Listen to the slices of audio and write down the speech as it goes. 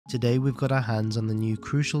Today we've got our hands on the new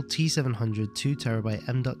Crucial T700 2TB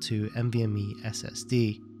M.2 NVMe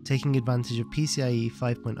SSD. Taking advantage of PCIe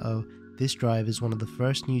 5.0, this drive is one of the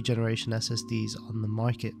first new generation SSDs on the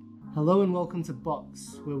market. Hello and welcome to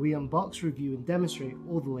Box, where we unbox, review and demonstrate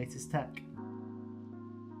all the latest tech.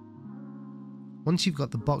 Once you've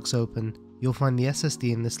got the box open, you'll find the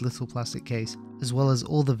SSD in this little plastic case, as well as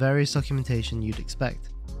all the various documentation you'd expect.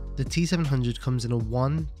 The T700 comes in a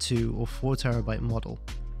 1, 2 or 4TB model,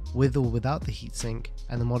 with or without the heatsink,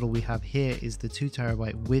 and the model we have here is the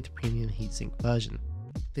 2TB with premium heatsink version.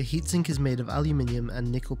 The heatsink is made of aluminium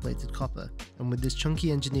and nickel plated copper, and with this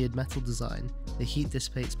chunky engineered metal design, the heat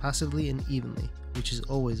dissipates passively and evenly, which is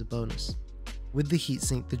always a bonus. With the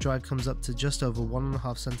heatsink, the drive comes up to just over 1.5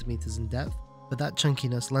 cm in depth, but that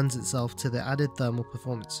chunkiness lends itself to the added thermal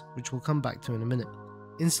performance, which we'll come back to in a minute.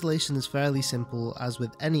 Installation is fairly simple as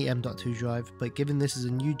with any M.2 drive, but given this is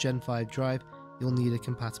a new Gen 5 drive, you'll need a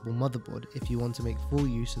compatible motherboard if you want to make full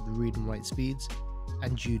use of the read and write speeds,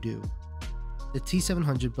 and you do. The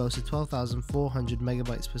T700 boasts a 12,400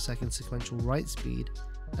 MB per second sequential write speed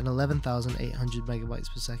and 11,800 MB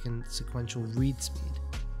per second sequential read speed.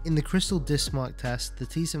 In the Crystal Disk Mark test, the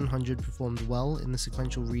T700 performed well in the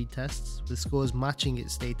sequential read tests, with scores matching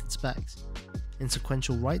its stated specs. In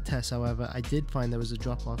sequential write tests, however, I did find there was a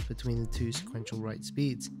drop-off between the two sequential write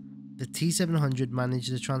speeds. The T700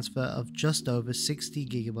 managed a transfer of just over 60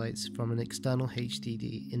 GB from an external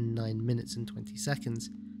HDD in 9 minutes and 20 seconds.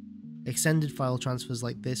 Extended file transfers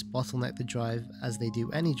like this bottleneck the drive, as they do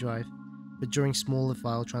any drive, but during smaller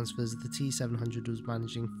file transfers the T700 was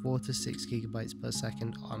managing 4 to 6 GB per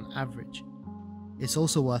second on average. It's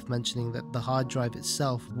also worth mentioning that the hard drive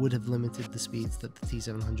itself would have limited the speeds that the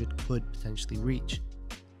T700 could potentially reach.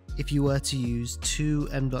 If you were to use two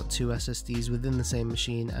M.2 SSDs within the same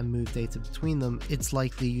machine and move data between them, it's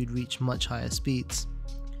likely you'd reach much higher speeds.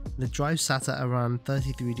 The drive sat at around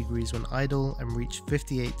 33 degrees when idle and reached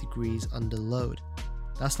 58 degrees under load.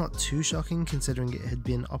 That's not too shocking considering it had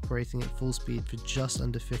been operating at full speed for just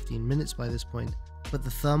under 15 minutes by this point, but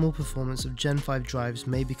the thermal performance of Gen 5 drives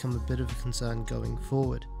may become a bit of a concern going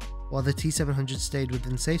forward. While the T700 stayed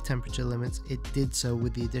within safe temperature limits, it did so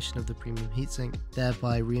with the addition of the premium heatsink,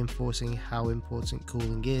 thereby reinforcing how important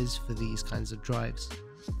cooling is for these kinds of drives.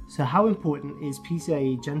 So how important is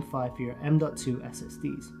PCIe Gen 5 for your M.2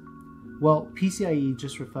 SSDs? Well, PCIe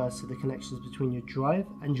just refers to the connections between your drive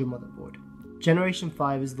and your motherboard. Generation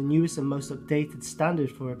 5 is the newest and most updated standard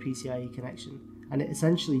for a PCIe connection, and it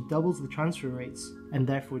essentially doubles the transfer rates and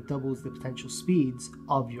therefore doubles the potential speeds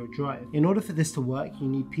of your drive. In order for this to work, you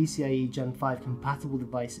need PCIe Gen 5 compatible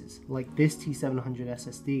devices like this T700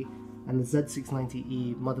 SSD and the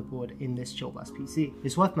Z690E motherboard in this Chillblast PC.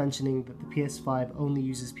 It's worth mentioning that the PS5 only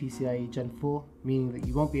uses PCIe Gen 4, meaning that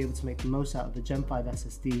you won't be able to make the most out of the Gen 5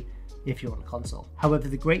 SSD if you're on a console. However,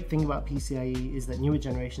 the great thing about PCIe is that newer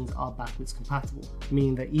generations are backwards compatible,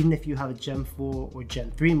 meaning that even if you have a Gen 4 or Gen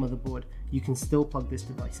 3 motherboard, you can still plug this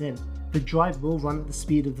device in. The drive will run at the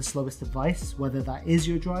speed of the slowest device, whether that is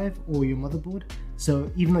your drive or your motherboard,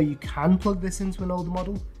 so even though you can plug this into an older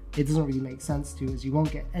model, it doesn't really make sense to, as you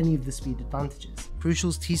won't get any of the speed advantages.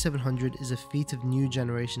 Crucial's T700 is a feat of new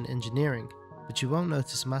generation engineering, but you won't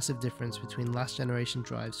notice a massive difference between last generation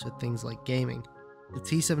drives for things like gaming. The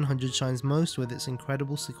T700 shines most with its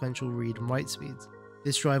incredible sequential read and write speeds.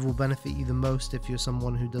 This drive will benefit you the most if you're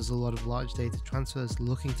someone who does a lot of large data transfers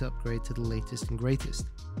looking to upgrade to the latest and greatest.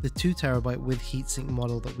 The 2TB with heatsink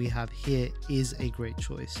model that we have here is a great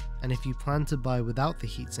choice, and if you plan to buy without the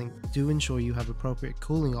heatsink, do ensure you have appropriate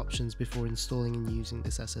cooling options before installing and using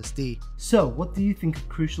this SSD. So what do you think of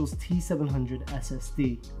Crucial's T700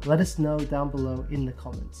 SSD? Let us know down below in the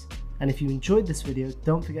comments. And if you enjoyed this video,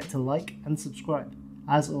 don't forget to like and subscribe.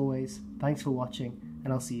 As always, thanks for watching,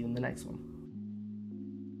 and I'll see you in the next one.